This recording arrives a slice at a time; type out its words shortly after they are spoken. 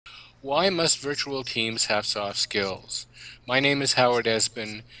Why must virtual teams have soft skills? My name is Howard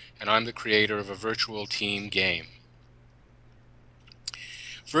Esbin, and I'm the creator of a virtual team game.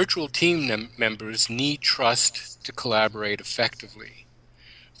 Virtual team members need trust to collaborate effectively.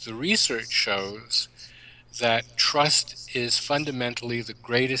 The research shows that trust is fundamentally the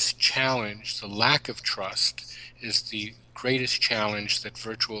greatest challenge. The lack of trust is the greatest challenge that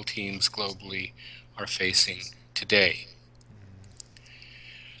virtual teams globally are facing today.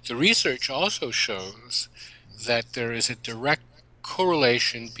 The research also shows that there is a direct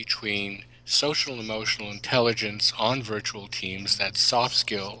correlation between social and emotional intelligence on virtual teams, that's soft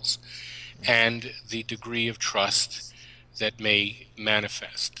skills, and the degree of trust that may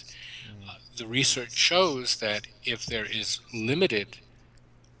manifest. The research shows that if there is limited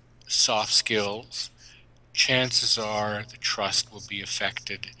soft skills, chances are the trust will be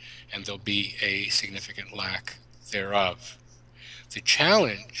affected and there'll be a significant lack thereof. The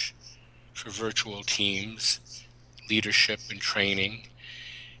challenge for virtual teams, leadership and training,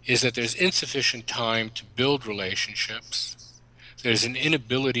 is that there's insufficient time to build relationships. There's an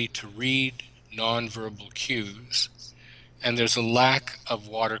inability to read nonverbal cues, and there's a lack of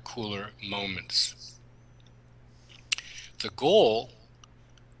water cooler moments. The goal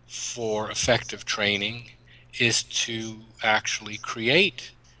for effective training is to actually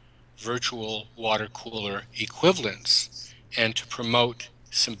create virtual water cooler equivalents and to promote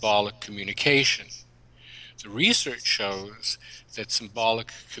symbolic communication. The research shows that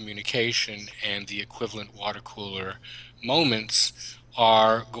symbolic communication and the equivalent water cooler moments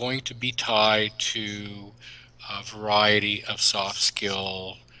are going to be tied to a variety of soft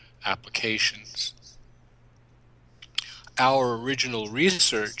skill applications. Our original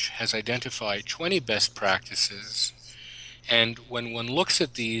research has identified 20 best practices, and when one looks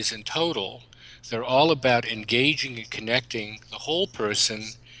at these in total, they're all about engaging and connecting the whole person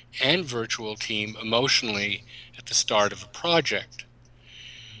and virtual team emotionally at the start of a project.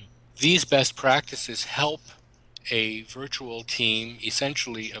 These best practices help a virtual team,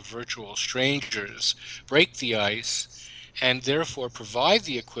 essentially of virtual strangers, break the ice and therefore provide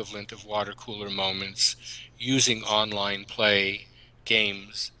the equivalent of water cooler moments using online play,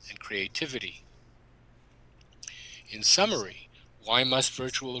 games, and creativity. In summary, why must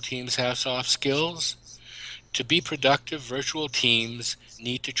virtual teams have soft skills? To be productive, virtual teams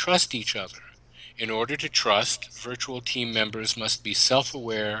need to trust each other. In order to trust, virtual team members must be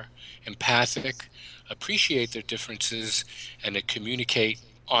self-aware, empathic, appreciate their differences, and to communicate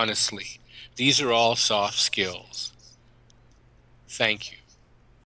honestly. These are all soft skills. Thank you.